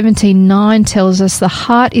 Jeremiah 17:9 tells us the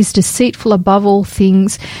heart is deceitful above all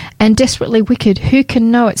things and desperately wicked. Who can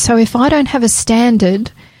know it? So if I don't have a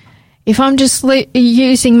standard, if I'm just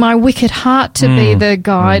using my wicked heart to be the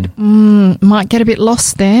guide, might get a bit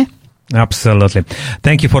lost there. Absolutely.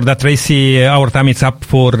 Thank you for that, Tracy. Our time is up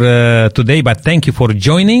for today, but thank you for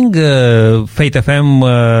joining Faith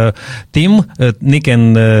FM team, Nick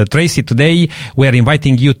and Tracy. Today we are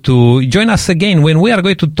inviting you to join us again when we are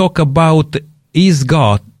going to talk about if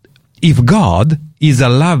God is a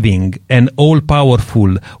loving and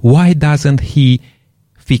all-powerful, why doesn't he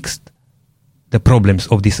fix the problems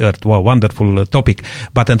of this earth? Wow, wonderful topic.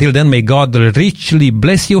 But until then, may God richly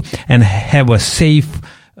bless you and have a safe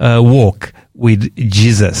walk with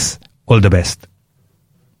Jesus. All the best.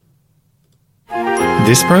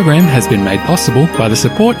 This program has been made possible by the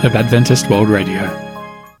support of Adventist World Radio.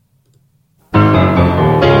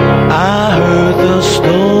 I heard the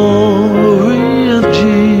story of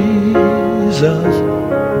Jesus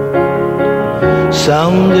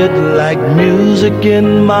sounded like music in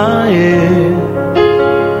my ear.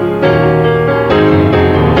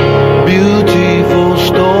 Beautiful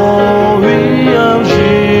story of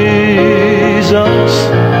Jesus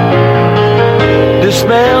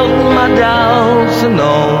dispelled my doubts and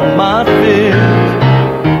all my fears.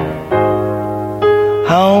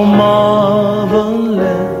 How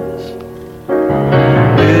marvelous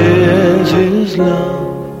is His love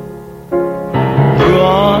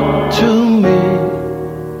brought to me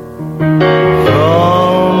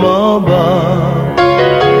from above.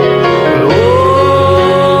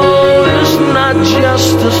 Oh, it's not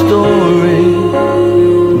just a story,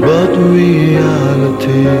 but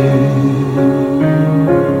reality.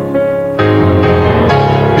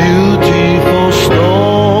 Beautiful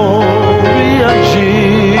story of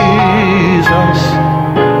Jesus.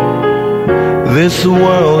 This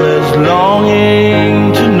world is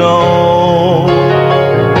longing to know.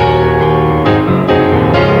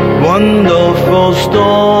 Wonderful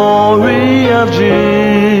story of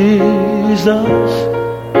Jesus.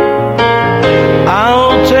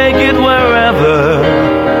 I'll take it wherever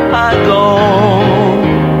I go.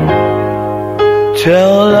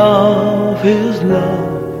 Tell of His love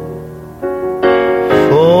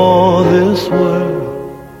for this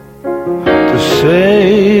world, to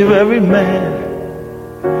save every man,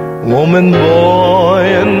 woman, boy,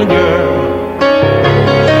 and girl.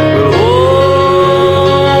 But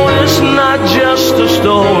oh, it's not just a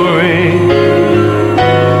story.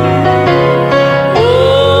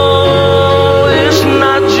 Oh, it's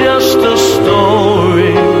not just a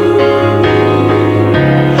story.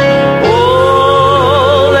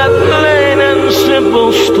 Oh, that plain and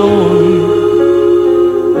simple story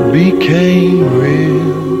became real.